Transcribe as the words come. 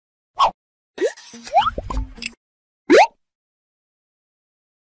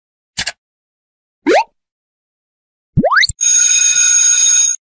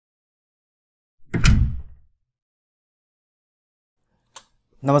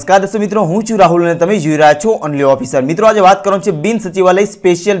નમસ્કાર દર્શક મિત્રો, હું છું રાહુલ અને તમે જોઈ રહ્યા છો ઓનલી ઓફિસર. મિત્રો આજે વાત કરવાનું છે બિન સચિવાલય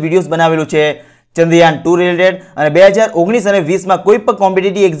સ્પેશિયલ વિડીયોઝ બનાવેલો છે ચંદ્રયાન 2 રિલેટેડ. અને 2019 અને 20માં કોઈ પણ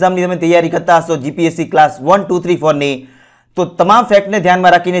કોમ્પિટિટિવ એક્ઝામની તમે તૈયારી કરતા હશો જીપીએસસી ક્લાસ 1, 2, 3, 4 ની, તો તમામ ફેક્ટને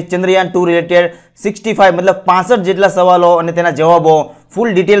ધ્યાનમાં રાખીને ચંદ્રયાન 2 રિલેટેડ 65 મતલબ 65 જેટલા સવાલો અને તેના જવાબો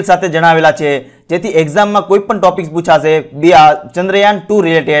ફૂલ ડિટેલ સાથે જણાવેલા છે, જેથી એક્ઝામમાં કોઈ પણ ટોપિક્સ પૂછાશે ચંદ્રયાન 2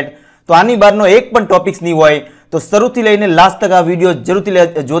 રિલેટેડ તો આની બહારનો એક પણ ટોપિક્સ નહીં હોય. તો શરૂથી લઈને લાસ્ટ તક આ વિડીયો જરૂરથી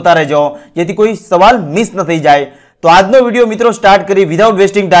જોતા રહેજો, જેથી કોઈ સવાલ મિસ ન થઈ જાય. તો આજનો વિડીયો મિત્રો સ્ટાર્ટ કરી without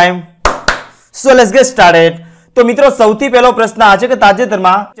wasting time. So let's gate started. તો મિત્રો સૌથી પહેલો પ્રશ્ન આ છે કે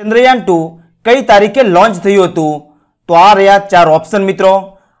તાજેતરમાં ચંદ્રયાન 2 કઈ તારીખે લોન્ચ થયું હતું? તો આ રહ્યા 4 ઓપ્શન મિત્રો.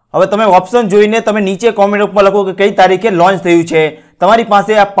 હવે તમે ઓપ્શન જોઈને તમે નીચે કોમેન્ટ ઉપર લખો કે કઈ તારીખે લોન્ચ થયું છે. તમારી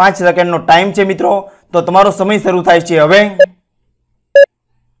પાસે આ 5 સેકન્ડનો ટાઈમ છે મિત્રો. તો તમારો સમય શરૂ થાય છે હવે.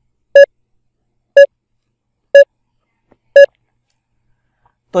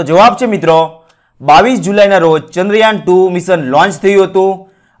 તો જવાબ છે મિત્રો 22 જુલાઈના રોજ ચંદ્રયાન 2 મિશન લોન્ચ થયું હતું.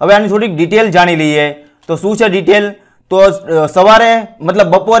 હવે આની થોડીક ડિટેલ જાણી લઈએ. તો શું છે ડિટેલ? તો સવારે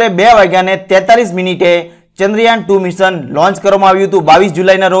મતલબ બપોરે 2 વાગ્યાને 43 મિનિટે ચંદ્રયાન 2 મિશન લોન્ચ કરવામાં આવ્યું હતું 22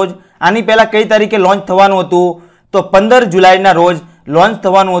 જુલાઈના રોજ. આની પહેલા કઈ તારીખે લોન્ચ થવાનું હતું? તો 15 જુલાઈના રોજ લોન્ચ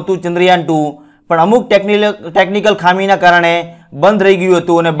થવાનું હતું ચંદ્રયાન 2, પણ અમુક ટેકનિકલ ખામીના કારણે બંધ રહી ગયું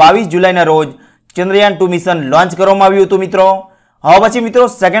હતું અને 22 જુલાઈના રોજ ચંદ્રયાન 2 મિશન લોન્ચ કરવામાં આવ્યું હતું મિત્રો. હવે પછી મિત્રો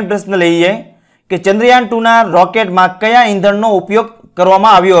સેકન્ડ પ્રશ્ન લઈએ કે ચંદ્રયાન 2ના રોકેટમાં કયા ઈંધણનો ઉપયોગ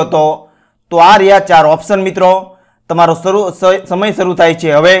કરવામાં આવ્યો હતો? તો આ રહ્યા 4 ઓપ્શન મિત્રો. તમારો સમય શરૂ થાય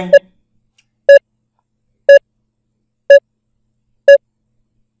છે હવે.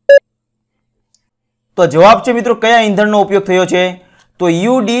 તો જવાબ છે મિત્રો કયા ઈંધણનો ઉપયોગ થયો છે? તો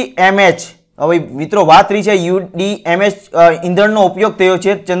UDMH. હવે મિત્રો વાત રહી છે UDMH ઈંધણનો ઉપયોગ થયો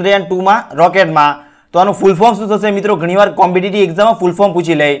છે ચંદ્રયાન 2માં રોકેટમાં. તો આનું ફૂલ ફોર્મ શું થશે મિત્રો? ઘણીવાર કોમ્પિટિટિવ એક્ઝામમાં ફૂલ ફોર્મ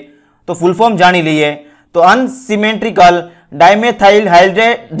પૂછી લે, તો ફૂલ ફોર્મ જાણી લઈએ. તો અનસિમેટ્રિકલ ડાયમેથાઇલ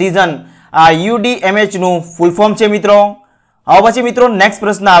હાઇડ્રોજન, આ UDMH નું ફૂલ ફોર્મ છે મિત્રો. હવે પછી મિત્રો નેક્સ્ટ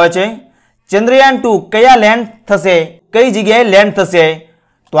પ્રશ્ન આવે છે ચંદ્રયાન 2 કયા લેન્ડ થશે, કઈ જગ્યાએ લેન્ડ થશે?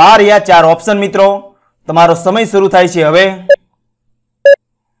 તો આ રહ્યા 4 ઓપ્શન મિત્રો. તમારો સમય શરૂ થાય છે હવે.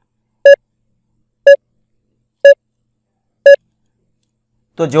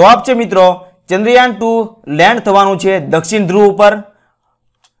 તો જવાબ છે મિત્રો ચંદ્રયાન 2 લેન્ડ થવાનું છે દક્ષિણ ધ્રુવ ઉપર.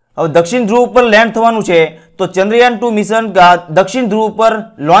 હવે દક્ષિણ ધ્રુવ ઉપર લેન્ડ થવાનું છે તો ચંદ્રયાન 2 મિશન દક્ષિણ ધ્રુવ ઉપર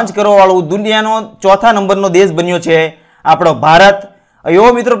લોન્ચ કરવાવાળું દુનિયાનો 4થા નંબરનો દેશ બન્યો છે આપણો ભારત. એવો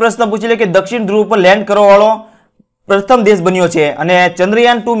મિત્રો પ્રશ્ન પૂછી લે કે દક્ષિણ ધ્રુવ ઉપર લેન્ડ કરવાવાળો પ્રથમ દેશ બન્યો છે અને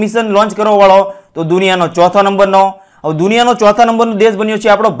ચંદ્રયાન 2 મિશન લોન્ચ કરવાવાળો તો દુનિયાનો 4થા નંબરનો. હવે દુનિયાનો 4થા નંબરનો દેશ બન્યો છે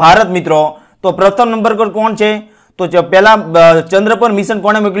આપણો ભારત મિત્રો. તો પ્રથમ નંબર પર કોણ છે? તો પહેલા ચંદ્ર પર મિશન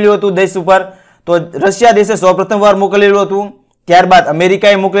કોણે મોકલ્યું હતું દેશ ઉપર? તો રશિયા દેશે સૌપ્રથમ વાર મોકલેલું હતું. ત્યારબાદ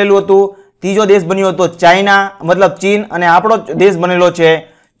અમેરિકાએ મોકલેલું હતું. ત્રીજો દેશ બન્યો હતો ચાઇના મતલબ ચીન, અને આપણો દેશ બનેલો છે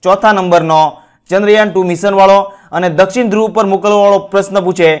 4થા નંબરનો ચંદ્રયાન 2 મિશન વાળો. અને દક્ષિણ ધ્રુવ પર મોકલવાવાળો પ્રશ્ન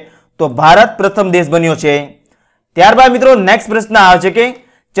પૂછે તો ભારત પ્રથમ દેશ બન્યો છે. ત્યારબાદ મિત્રો નેક્સ્ટ પ્રશ્ન આવે છે કે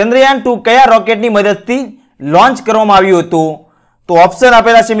ચંદ્રયાન 2 કયા રોકેટની મદદથી લોન્ચ કરવામાં આવ્યું હતું? તો ઓપ્શન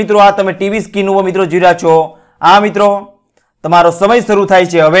આપેલા છે મિત્રો. આ તમે ટીવી સ્ક્રીન ઉપર મિત્રો જોઈ રહ્યા છો. આ મિત્રો તમારો સમય શરૂ થાય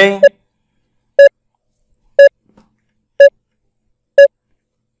છે હવે.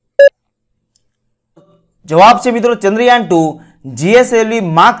 જવાબ છે મિત્રો ચંદ્રયાન 2 GSLV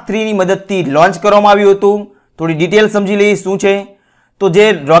Mark 3 ની મદદથી લોન્ચ કરવામાં આવ્યું હતું. થોડી ડિટેલ સમજી લઈએ શું છે. તો જે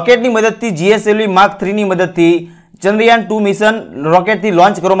રોકેટની મદદથી GSLV Mark 3 ની મદદથી ચંદ્રયાન 2 મિશન રોકેટથી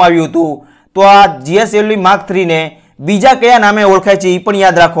લોન્ચ કરવામાં આવ્યું હતું. તો આ GSLV Mark 3 ને બીજા કયા નામે ઓળખાય છે એ પણ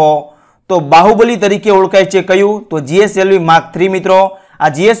યાદ રાખો. તો બાહુબલી તરીકે ઓળખાય છે. કયું? તો GSLV Mark 3 મિત્રો. આ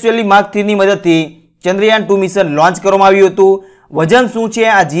GSLV Mark 3 ની મદદથી ચંદ્રયાન 2 મિશન લોન્ચ કરવામાં આવ્યું હતું. વજન શું છે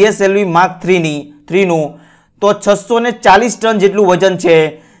આ GSLV Mark 3 નું? તો 640 ટન જેટલું વજન છે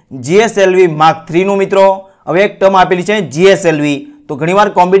GSLV Mark 3 નું મિત્રો. હવે એક ટર્મ આપેલી છે GSLV. તો ઘણીવાર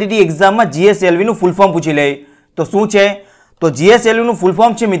કોમ્પિટિટિવ એક્ઝામમાં GSLV નું ફૂલ ફોર્મ પૂછી લે. તો શું છે? તો GSLV નું ફૂલ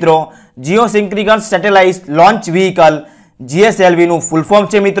ફોર્મ છે મિત્રો Geosynchronous satellite launch vehicle. GSLV નું ફૂલ ફોર્મ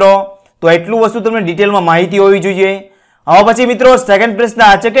છે મિત્રો. તો એટલું વસ્તુ તમને ડિટેલમાં માહિતી હોવી જોઈએ. હવે પછી મિત્રો સેકન્ડ પ્રશ્ન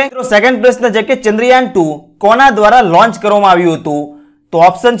આ છે કે ચંદ્રયાન 2 કોના દ્વારા લોન્ચ કરવામાં આવ્યું હતું? તો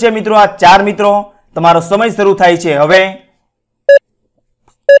ઓપ્શન છે મિત્રો આ 4 મિત્રો. તમારો સમય શરૂ થાય છે હવે.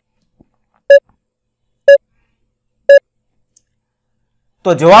 તો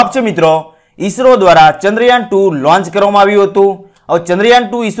જવાબ છે મિત્રો ISRO દ્વારા ચંદ્રયાન 2 લોન્ચ કરવામાં આવ્યું હતું. હવે ચંદ્રયાન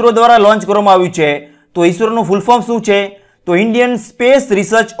 2 ISRO દ્વારા લોન્ચ કરવામાં આવ્યું છે તો ISRO નું ફૂલ ફોર્મ શું છે? તો Indian space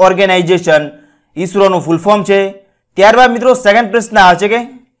research organisation ISRO નું ફૂલ ફોર્મ છે. ત્યારબાદ મિત્રો સેકન્ડ પ્રશ્ન આવે છે કે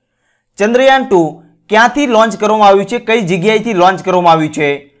ચંદ્રયાન 2 ક્યાંથી લોન્ચ કરવામાં આવ્યું છે, કઈ જગ્યાએથી લોન્ચ કરવામાં આવ્યું છે?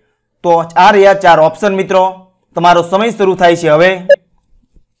 તો આ રહ્યા 4 ઓપ્શન મિત્રો. તમારો સમય શરૂ થાય છે હવે.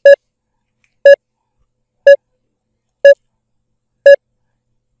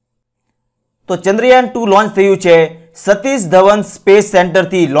 તો ચંદ્રયાન 2 લોન્ચ થયું છે સતીશ ધવન સ્પેસ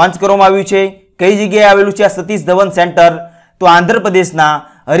સેન્ટરથી લોન્ચ કરવામાં આવ્યું છે. કઈ જગ્યાએ આવેલું છે આ સતીશ ધવન સેન્ટર? તો આંધ્રપ્રદેશના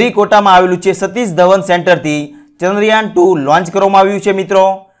હરિકોટામાં આવેલું છે સતીશ ધવન સેન્ટરથી ચંદ્રયાન 2 લોન્ચ કરવામાં આવ્યું છે મિત્રો.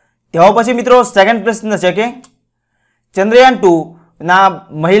 તેવા પછી મિત્રો સેકન્ડ પ્રશ્ન છે કે ચંદ્રયાન 2 ના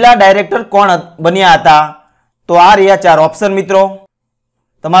મહિલા ડાયરેક્ટર કોણ બન્યા હતા? તો આ રહ્યા 4 ઓપ્શન મિત્રો.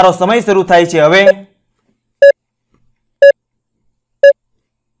 તમારો સમય શરૂ થાય છે હવે.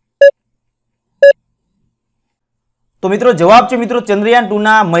 તો મિત્રો જવાબ છે મિત્રો ચંદ્રયાન 2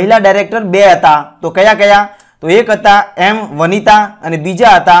 ના મહિલા ડાયરેક્ટર 2 હતા. તો કયા કયા? તો એક હતા એમ વનિતા અને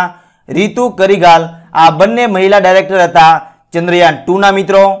બીજા હતા રીતુ કરીગાલ. આ બંને મહિલા ડાયરેક્ટર હતા ચંદ્રયાન 2 ના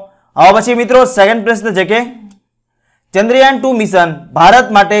મિત્રો. હવે પછી મિત્રો સેકન્ડ પ્રશ્ન છે કે ચંદ્રયાન 2 મિશન ભારત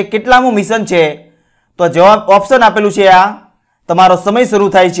માટે કેટલામું મિશન છે? તો જવાબ ઓપ્શન આપેલું છે આ. તમારો સમય શરૂ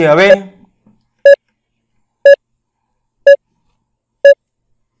થાય છે હવે.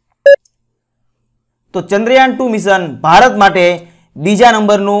 તો ચંદ્રયાન 2 મિશન ભારત માટે બીજા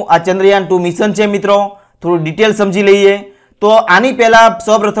નંબરનું આ ચંદ્રયાન 2 મિશન છે મિત્રો. થોડું ડિટેલ સમજી લઈએ. તો આની પહેલા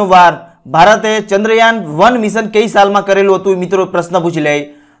સૌપ્રથમ વાર ભારતે ચંદ્રયાન 1 મિશન કઈ સાલમાં કરેલું હતું મિત્રો? પ્રશ્ન પૂછી લે.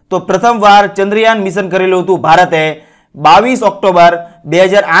 તો પ્રથમ વાર ચંદ્રયાન મિશન કરેલું હતું ભારતે 22 ઓક્ટોબર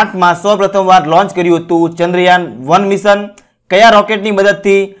 2008માં સૌપ્રથમ વાર લોન્ચ કર્યું હતું ચંદ્રયાન 1 મિશન. કયા રોકેટની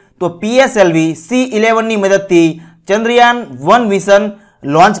મદદથી? તો PSLV C11 ની મદદથી ચંદ્રયાન 1 મિશન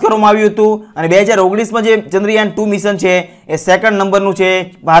લોન્ચ કરવામાં આવ્યું હતું. અને 2019માં જે ચંદ્રયાન 2 મિશન છે એ સેકન્ડ નંબરનું છે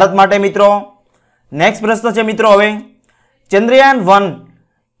ભારત માટે મિત્રો. નેક્સ્ટ પ્રશ્ન છે મિત્રો હવે ચંદ્રયાન 1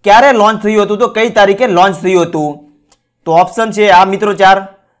 ક્યારે લોન્ચ થયું હતું? તો કઈ તારીખે લોન્ચ થયું હતું? તો ઓપ્શન છે આ મિત્રો 4.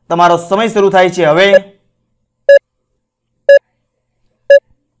 તમારો સમય શરૂ થાય છે હવે.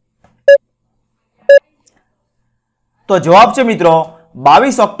 તો જવાબ છે મિત્રો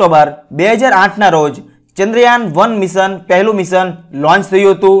 22 ઓક્ટોબર 2008 ના રોજ ચંદ્રયાન 1 મિશન પહેલું મિશન લોન્ચ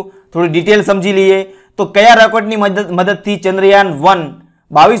થયું હતું. થોડી ડિટેલ સમજી લઈએ. તો કયા રોકેટની મદદથી ચંદ્રયાન 1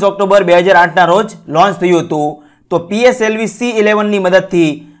 22 ઓક્ટોબર 2008 ના રોજ લોન્ચ થયું હતું? તો PSLV C11 ની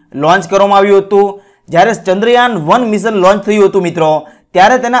મદદથી લોન્ચ કરવામાં આવ્યું હતું. જ્યારે ચંદ્રયાન 1 મિશન લોન્ચ થયું હતું મિત્રો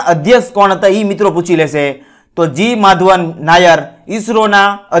ત્યારે તેના અધ્યક્ષ કોણ હતા એ મિત્રો પૂછી લેશે. તો જી માધવન નાયર ISROના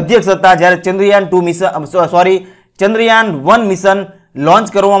અધ્યક્ષ હતા જ્યારે Chandrayaan 2 mission Chandrayaan 1 mission launch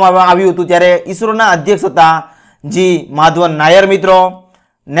કરવામાં આવ્યું હતું ત્યારે ISROના અધ્યક્ષ હતા જી માધવન નાયર મિત્રો.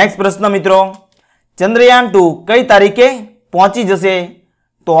 નેક્સ્ટ પ્રશ્ન મિત્રો ચંદ્રયાન 2 કઈ તારીખે પહોંચી જશે?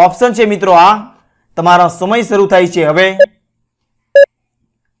 તો ઓપ્શન છે મિત્રો આ. તમારો સમય શરૂ થાય છે હવે.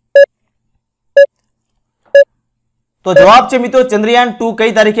 તો જવાબ છે મિત્રો ચંદ્રયાન 2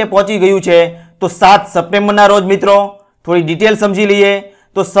 કઈ તારીખે પહોંચી ગયું છે? તો 7 સપ્ટેમ્બરના રોજ મિત્રો. થોડી ડિટેલ સમજી લઈએ.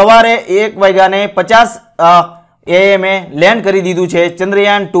 તો સવારે 1:50 AM લેન્ડ કરી દીધું છે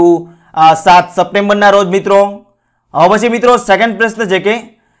ચંદ્રયાન 2 7 સપ્ટેમ્બરના રોજ મિત્રો. હવે પછી મિત્રો સેકન્ડ પ્રશ્ન છે કે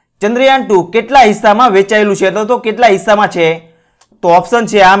ચંદ્રયાન 2 કેટલા હિસ્સામાં વહેંચાયેલું છે? તો કેટલા હિસ્સામાં છે? તો ઓપ્શન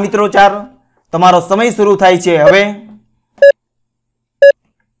છે આ મિત્રો 4. તમારો સમય શરૂ થાય છે હવે.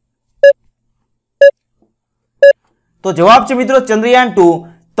 તો જવાબ છે મિત્રો ચંદ્રયાન 2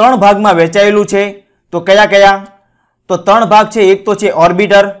 3 ભાગમાં વહેંચાયેલું છે. તો કયા કયા? તો 3 ભાગ છે. એક તો છે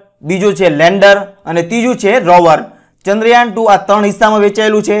ઓર્બિટર, બીજું છે લેન્ડર અને ત્રીજું છે રોવર. ચંદ્રયાન 2 આ 3 હિસ્સામાં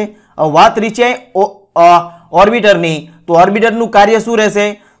વહેંચાયેલું છે. વાત રહી છે ઓર્બિટરની. તો ઓર્બિટરનું કાર્ય શું રહેશે?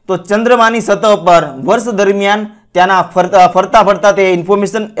 તો ચંદ્રમાની સતહ પર વર્ષ દરમિયાન ત્યાંના ફરતા તે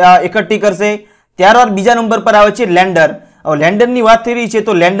ઇન્ફોર્મેશન એકઠી કરશે. ત્યારબાદ બીજા નંબર પર આવે છે લેન્ડર. હવે લેન્ડરની વાત થઈ રહી છે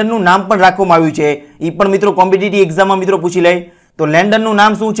તો લેન્ડરનું નામ પણ રાખવામાં આવ્યું છે. એ પણ મિત્રો કોમ્પિટિટિવ એક્ઝામમાં મિત્રો પૂછી લે. તો લેન્ડરનું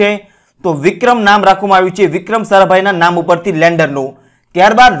નામ શું છે? તો વિક્રમ નામ રાખવામાં આવ્યું છે. વિક્રમ સારાભાઈના નામ ઉપરથી લેન્ડરનું.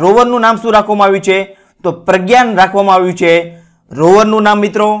 ત્યારબાદ રોવરનું નામ શું રાખવામાં આવ્યું છે? તો પ્રજ્ઞાન રાખવામાં આવ્યું છે રોવરનું નામ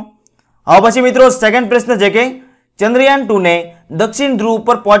મિત્રો. હવે પછી મિત્રો સેકન્ડ પ્રશ્ન છે કે ચંદ્રયાન 2 ને દક્ષિણ ધ્રુવ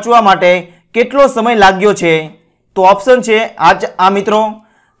પર પહોંચવા માટે કેટલો સમય લાગ્યો છે? તો ઓપ્શન છે આ મિત્રો.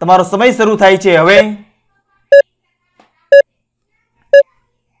 તમારો સમય શરૂ થાય છે હવે.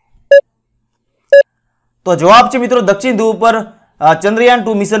 તો જવાબ છે મિત્રો દક્ષિણ ધ્રુવ પર ચંદ્રયાન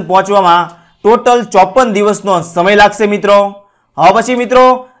 2 મિશન પહોંચવામાં ટોટલ 54 દિવસનો સમય લાગશે મિત્રો. હવે પછી મિત્રો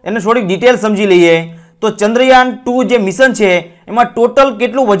એને થોડીક ડિટેલ સમજી લઈએ. તો ચંદ્રયાન 2 જે મિશન છે એમાં ટોટલ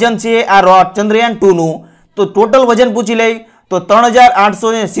કેટલું વજન છે આ ચંદ્રયાન 2 નું? તો ટોટલ વજન પૂછી લઈ તો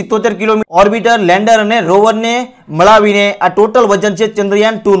 3877 કિલોમીટર. ઓર્બિટર, લેન્ડર અને રોવરને મળાવીને આ ટોટલ વજન છે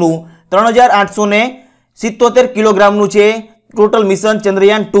ચંદ્રયાન 2 નું 3877 કિલોગ્રામનું છે. ટોટલ મિશન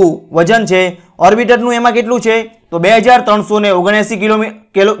ચંદ્રયાન 2 વજન છે. ઓર્બિટરનું એમાં કેટલું છે? તો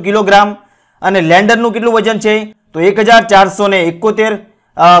 2379 કિલોગ્રામ. અને લેન્ડરનું કેટલું વજન છે તો 1471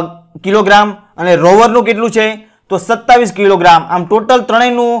 કિલોગ્રામ અને રોવરનું કેટલું છે તો 27 કિલોગ્રામ. આમ ટોટલ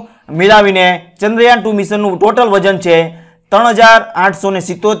ત્રણેયનું મિલાવીને ચંદ્રયાન 2 મિશનનું ટોટલ વજન છે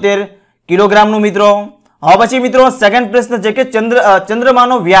 3877 કિલોગ્રામનું મિત્રો. હવે પછી મિત્રો સેકન્ડ પ્રશ્ન છે કે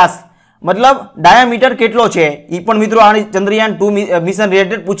ચંદ્રમાનો વ્યાસ મતલબ ડાયામીટર કેટલો છે એ પણ મિત્રો આ ચંદ્રયાન 2 મિશન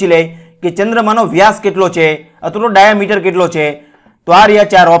રિલેટેડ પૂછી લે કે ચંદ્રમાનો વ્યાસ કેટલો છે અથવા તો ડાયામીટર કેટલો છે. તો આ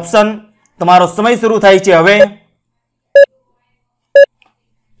રહ્યા 4 ઓપ્શન. તમારો સમય શરૂ થાય છે હવે.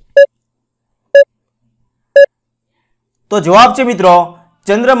 તો જવાબ છે મિત્રો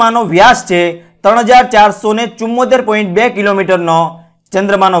ચંદ્રમાનો વ્યાસ છે 3474.2 કિલોમીટરનો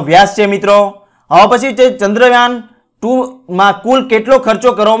ચંદ્રમાનો વ્યાસ છે મિત્રો. હવે પછી છે ચંદ્રયાન 2 માં કુલ કેટલો ખર્ચો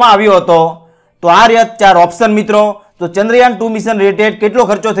કરવામાં આવ્યો હતો તો આ રહ્યા 4 ઓપ્શન મિત્રો. તો ચંદ્રયાન 2 મિશન રિલેટેડ કેટલો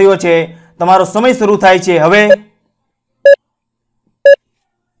ખર્ચો થયો છે તમારો સમય શરૂ થાય છે હવે.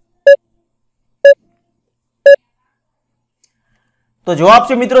 તો જવાબ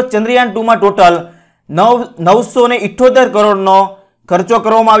છે મિત્રો ચંદ્રયાન 2 માં ટોટલ 978 કરોડનો ખર્ચો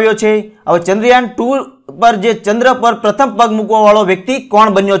કરવામાં આવ્યો છે. હવે ચંદ્રયાન 2 પર જે ચંદ્ર પર પ્રથમ પગ મૂકવા વાળો વ્યક્તિ કોણ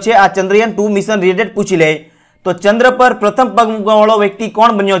બન્યો છે આ ચંદ્રયાન 2 મિશન રિલેટેડ પૂછી લે. તો ચંદ્ર પર પ્રથમ પગ મૂકવા વાળો વ્યક્તિ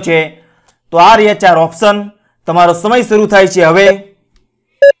કોણ બન્યો છે તો આ રહ્યા 4 ઓપ્શન. તમારો સમય શરૂ થાય છે હવે.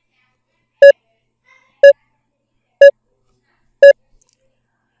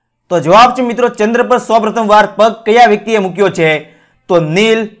 તો જવાબ છે મિત્રો ચંદ્ર પર સૌપ્રથમ વાર પગ કયા વ્યક્તિએ મૂક્યો છે તો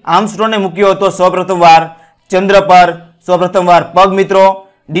નીલ આર્મસ્ટ્રોંગે મૂક્યો હતો સૌપ્રથમ વાર ચંદ્ર પર સૌપ્રથમ વાર પગ મિત્રો.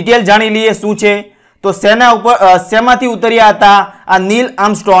 ડિટેલ જાણી લઈએ શું છે તો શેમાંથી ઉતર્યા હતા આ નીલ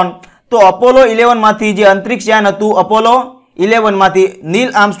આર્મસ્ટ્રોંગ તો અપોલો 11 માંથી જે અંતરિક્ષ યાન હતું અપોલો 11 માંથી નીલ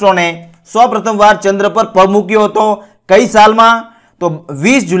આર્મસ્ટ્રોંગે સૌપ્રથમ વાર ચંદ્ર પર પગ મૂક્યો હતો. કઈ સાલમાં તો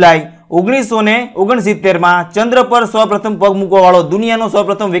 20 જુલાઈ 1969 માં ચંદ્ર પર સૌપ્રથમ પગ મૂકવા વાળો દુનિયાનો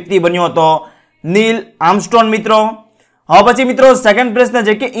સૌપ્રથમ વ્યક્તિ બન્યો હતો નીલ આર્મસ્ટ્રોંગ મિત્રો. હવે પછી મિત્રો સેકન્ડ પ્રશ્ન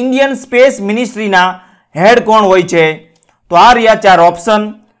છે કે ઇન્ડિયન સ્પેસ મિનિસ્ટ્રીના હેડ કોણ હોય છે તો આ રહ્યા 4 ઓપ્શન.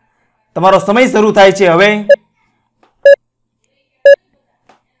 તમારો સમય શરૂ થાય છે હવે.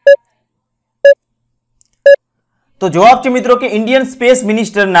 તો જવાબ છે મિત્રો કે ઇન્ડિયન સ્પેસ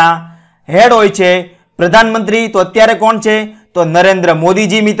મિનિસ્ટરના હેડ હોય છે પ્રધાનમંત્રી. તો અત્યારે કોણ છે તો નરેન્દ્ર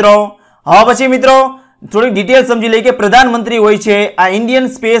મોદીજી મિત્રો. હવે પછી મિત્રો થોડી ડિટેલ સમજી લઈએ કે પ્રધાનમંત્રી હોય છે આ ઇન્ડિયન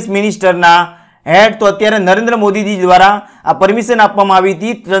સ્પેસ મિનિસ્ટરના હેડ. તો અત્યારે નરેન્દ્ર મોદીજી દ્વારા આ પરમિશન આપવામાં આવી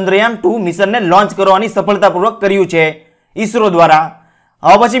હતી ચંદ્રયાન 2 મિશનને લોન્ચ કરવાની સફળતાપૂર્વક કર્યું છે ISRO દ્વારા.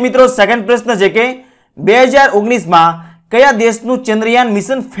 હવે પછી મિત્રો સેકન્ડ પ્રશ્ન છે કે 2019માં કયા દેશનું ચંદ્રયાન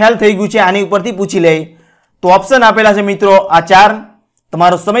મિશન ફેલ થઈ ગયું છે આની ઉપરથી પૂછી લે. તો ઓપ્શન આપેલા છે મિત્રો આ 4.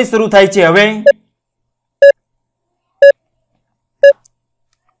 તમારો સમય શરૂ થાય છે હવે.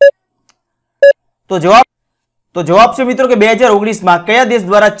 તો જવાબ છે મિત્રો કે 2019માં કયા દેશ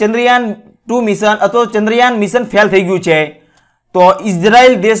દ્વારા ચંદ્રયાન 2 મિશન અથવા ચંદ્રયાન મિશન ફેલ થઈ ગયું છે તો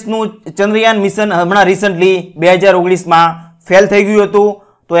ઇઝરાયલ દેશનું ચંદ્રયાન મિશન હમણાં રિસન્ટલી 2019માં ફેલ થઈ ગયું હતું.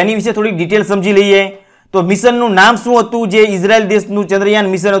 તો એની વિશે થોડી ડિટેલ સમજી લઈએ. તો મિશનનું નામ શું હતું જે ઇઝરાયલ દેશનું ચંદ્રયાન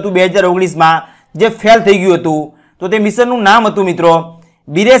મિશન હતું 2019માં જે ફેલ થઈ ગયું હતું તો તે મિશનનું નામ હતું મિત્રો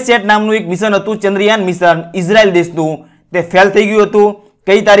બિરેસેટ નામનું એક મિશન હતું ચંદ્રયાન મિશન ઇઝરાયલ દેશનું તે ફેલ થઈ ગયું હતું.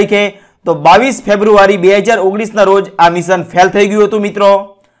 કઈ તારીખે તો 22 ફેબ્રુઆરી 2019 ના રોજ આ મિશન ફેલ થઈ ગયું હતું મિત્રો.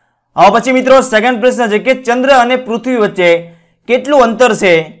 હવે પછી મિત્રો સેકન્ડ પ્રશ્ન છે કે ચંદ્ર અને પૃથ્વી વચ્ચે કેટલું અંતર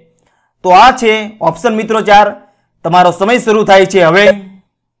છે તો આ છે ઓપ્શન મિત્રો 4. તમારો સમય શરૂ થાય છે હવે.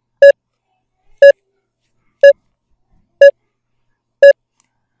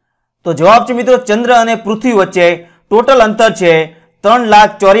 તો જવાબ છે મિત્રો ચંદ્ર અને પૃથ્વી વચ્ચે ટોટલ અંતર છે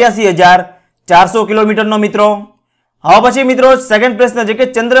 3,84,400 કિલોમીટરનો મિત્રો. હવે પછી મિત્રો સેકન્ડ પ્રશ્ન છે કે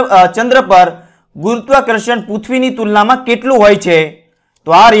ચંદ્ર પર ગુરુત્વાકર્ષણ પૃથ્વીની તુલનામાં કેટલું હોય છે તો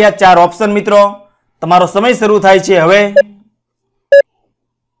આ રહ્યા 4 ઓપ્શન મિત્રો. તમારો સમય શરૂ થાય છે હવે.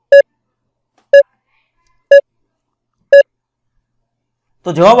 તો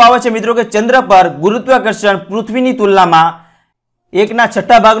જવાબ આવે છે મિત્રો કે ચંદ્ર પર ગુરુત્વાકર્ષણ પૃથ્વીની તુલનામાં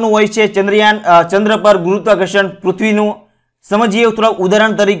 1/6 ભાગનું હોય છે ચંદ્ર પર ગુરુત્વાકર્ષણ પૃથ્વીનું. સમજીએ થોડા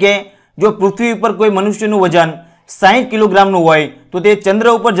ઉદાહરણ તરીકે જો પૃથ્વી ઉપર કોઈ મનુષ્યનું વજન 60 કિલોગ્રામનું હોય તો તે ચંદ્ર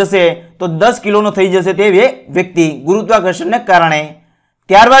ઉપર જશે તો 10 કિલોનો થઈ જશે તે વ્યક્તિ ગુરુત્વાકર્ષણને કારણે.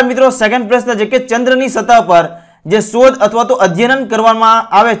 ત્યારબાદ મિત્રો સેકન્ડ પ્રશ્ન છે કે ચંદ્રની સતહ પર જે શોધ અથવા તો અધ્યયન કરવામાં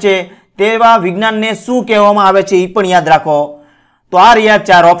આવે છે તેવા વિજ્ઞાનને શું કહેવામાં આવે છે એ પણ યાદ રાખો. તો આ રહ્યા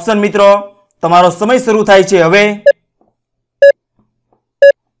 4 ઓપ્શન મિત્રો. તમારો સમય શરૂ થાય છે હવે.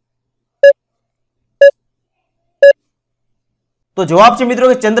 તો જવાબ છે મિત્રો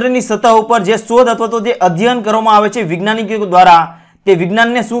કે ચંદ્રની સતહ ઉપર જે શોધ અથવા તો જે અધ્યયન કરવામાં આવે છે વૈજ્ઞાનિકો દ્વારા તે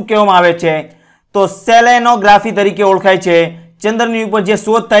વિજ્ઞાનને શું કહેવામાં આવે છે તો સેલેનોગ્રાફી તરીકે ઓળખાય છે ચંદ્રની ઉપર જે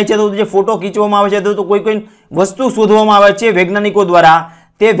શોધ થાય છે, તો જે ફોટો ખીંચવામાં આવે છે, તો કોઈ વસ્તુ શોધવામાં આવે છે વૈજ્ઞાનિકો દ્વારા,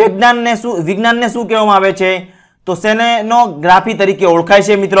 તે વિજ્ઞાનને શું કહેવામાં આવે છે? તો સેલેનોગ્રાફી તરીકે ઓળખાય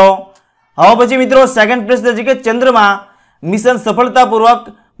છે મિત્રો. હવે પછી મિત્રો સેકન્ડ પ્રશ્ન છે કે ચંદ્રમાં મિશન સફળતાપૂર્વક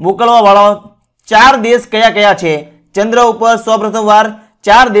મોકલવા વાળો 4 દેશ કયા કયા છે? ચંદ્ર ઉપર સૌપ્રથમવાર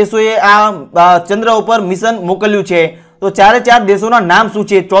 4 દેશોએ આ ચંદ્ર ઉપર મિશન મોકલ્યું છે. તો 4 દેશોના નામ શું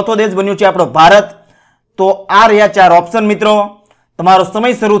છે? ચોથો દેશ બન્યો છે આપણો ભારત. તો આ રહ્યા 4 ઓપ્શન મિત્રો. તમારો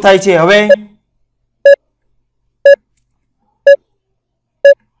સમય શરૂ થાય છે હવે.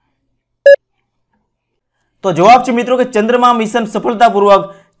 તો જવાબ છે મિત્રો કે ચંદ્રમાં મિશન સફળતાપૂર્વક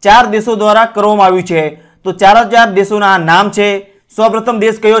 4 દેશો દ્વારા કરવામાં આવ્યું છે. તો 4 દેશોના નામ છે. સૌપ્રથમ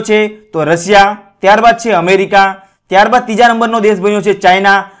દેશ કયો છે? તો રશિયા, ત્યારબાદ છે અમેરિકા, ત્યારબાદ ત્રીજા નંબરનો દેશ બન્યો છે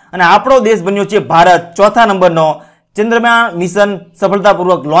ચાઇના, અને આપણો દેશ બન્યો છે ભારત ચોથા નંબરનો ચંદ્રયાન મિશન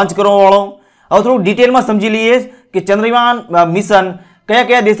સફળતાપૂર્વક લોન્ચ કરવા વાળો. હવે થોડું ડિટેલમાં સમજી લઈએ કે ચંદ્રયાન મિશન કયા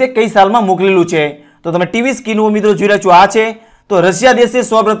કયા દેશે કઈ સાલમાં મોકલેલું છે. તો તમે ટીવી સ્ક્રીન ઉપર મિત્રો જોઈ રહ્યા છો, આ છે. તો રશિયા દેશે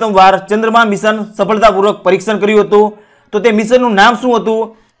સૌપ્રથમવાર ચંદ્રમા મિશન સફળતાપૂર્વક પરીક્ષણ કર્યું હતું. તો તે મિશનનું નામ શું હતું?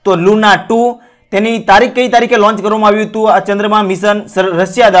 તો લુના 2. તેની તારીખ કઈ તારીખે લોન્ચ કરવામાં આવ્યું હતું આ ચંદ્રમા મિશન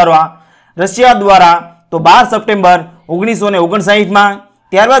રશિયા દ્વારા? તો 12 સપ્ટેમ્બર 1959માં.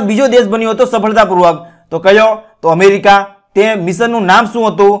 ત્યારબાદ બીજો દેશ બન્યો હતો સફળતાપૂર્વક. તો કયો? તો અમેરિકા. તે મિશનનું નામ શું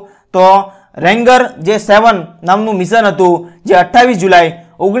હતું? તો રેંગર જે 7 નામનું મિશન હતું, જે 28 જુલાઈ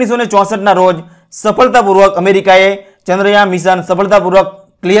 1964ના રોજ સફળતાપૂર્વક અમેરિકાએ ચંદ્રયાન મિશન સફળતાપૂર્વક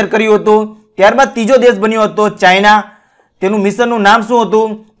ક્લિયર કર્યું હતું. ત્યારબાદ ત્રીજો દેશ બન્યો હતો ચાઇના. તેનું મિશનનું નામ શું હતું?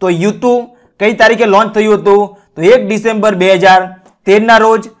 તો યુ2. કઈ તારીખે લોન્ચ થયું હતું? તો 1 ડિસેમ્બર 2013ના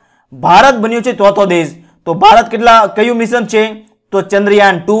રોજ. ભારત બન્યો છે ચોથો દેશ. તો ભારત કયું મિશન છે? તો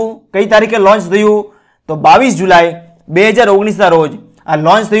ચંદ્રયાન 2. કઈ તારીખે લોન્ચ થયું? તો 22 જુલાઈ 2019ના રોજ આ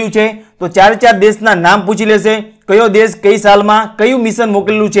લોન્ચ થયું છે. તો 4 દેશના નામ પૂછી લેશે. કયો દેશ કઈ સાલમાં કયું મિશન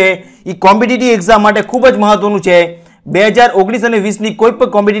મોકલેલું છે? એ કોમ્પિટિટિવ એક્ઝામ માટે ખૂબ જ મહત્વનું છે. 2019 અને 20ની કોઈ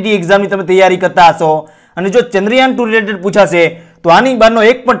પણ કોમ્પિટિટિવ એક્ઝામની તમે તૈયારી કરતા હશો અને જો ચંદ્રયાન 2 રિલેટેડ પૂછાશે તો આની બહારનો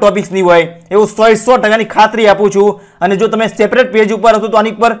એક પણ ટોપિક્સ નહીં હોય એવું 100% ખાતરી આપું છું. અને જો તમે સેપરેટ પેજ ઉપર હતો તો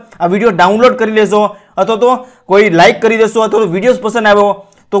આની પર આ વિડીયો ડાઉનલોડ કરી લેશો, અથવા તો કોઈ લાઇક કરી દેશો, અથવા તો વિડીયોઝ પસંદ આવ્યો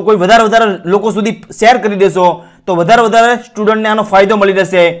તો કોઈ વધારે લોકો સુધી શેર કરી દેશો, તો વધારે સ્ટુડન્ટને આનો ફાયદો મળી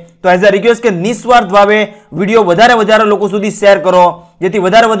રહેશે. તો એઝ અ રિક્વેસ્ટ કે નિસ્વાર્થ ભાવે વિડીયો વધારે લોકો સુધી શેર કરો, જેથી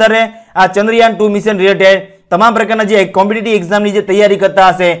વધારે આ ચંદ્રયાન 2 મિશન રિલેટેડ તમામ પ્રકારના જે કોમ્પિટિટિવ એક્ઝામની જે તૈયારી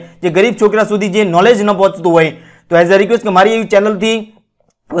કરતા હશે, જે ગરીબ છોકરા સુધી જે નોલેજ ન પહોંચતું હોય, તો એઝ અ રિક્વેસ્ટ કે મારી એવી ચેનલથી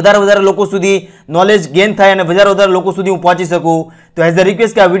વધારે લોકો સુધી નોલેજ ગેઇન થાય અને વધારે લોકો સુધી હું પહોંચી શકું. તો એઝ અ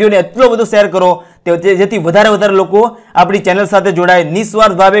રિક્વેસ્ટ કે આ વિડીયોને એટલો બધો શેર કરો જેથી વધારે લોકો આપણી ચેનલ સાથે જોડાય.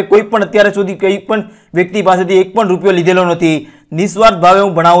 નિસ્વાર્થ ભાવે કોઈ પણ અત્યારે સુધી કોઈ પણ વ્યક્તિ પાસેથી એક પણ રૂપિયો લીધેલો નથી. નિસ્વાર્થ ભાવે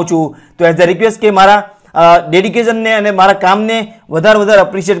હું ભણાવું છું. તો એઝ અ રિક્વેસ્ટ કે મારા ડેડિકેશનને અને મારા કામને વધારે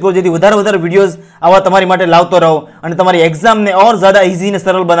અપ્રિશિએટ કરો, જેથી વધારે વિડીયોઝ આવા તમારી માટે લાવતો રહો અને તમારી એક્ઝામને ઓર જ્યાદા ઇઝી અને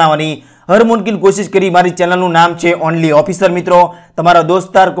સરળ બનાવવાની હર મુમકિન કોશિશ કરી. મારી ચેનલનું નામ છે ઓનલી ઓફિસર. મિત્રો, તમારા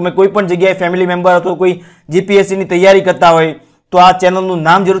દોસ્તાર કોઈ પણ જગ્યાએ ફેમિલી મેમ્બર અથવા કોઈ જીપીએસસીની તૈયારી કરતા હોય તો આ ચેનલનું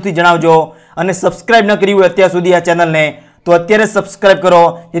નામ જરૂરથી જણાવજો. અને સબસ્ક્રાઇબ ન કર્યું હોય અત્યાર સુધી આ ચેનલને તો અત્યારે સબસ્ક્રાઇબ કરો,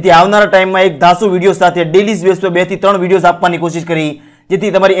 જેથી આવનારા ટાઈમમાં એક ધાસુ વિડીયો સાથે ડેલી બેઝ પર 2 થી 3 વિડીયોઝ આપવાની કોશિશ કરી,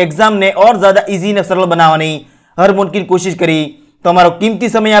 જેથી તમારી એક્ઝામને ઓર જ્યાદા ઇઝી અને સરળ બનાવવાની હર મુમકિન કોશિશ કરી. તો અમારો કિંમતી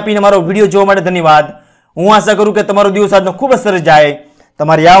સમય આપીને મારો વિડીયો જોવા માટે ધન્યવાદ. હું આશા કરું કે તમારો દિવસ આજનો ખૂબ જ સરસ જાય.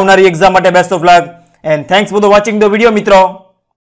 તમારી આવનારી એક્ઝામ માટે best of luck and thanks for watching the video મિત્રો.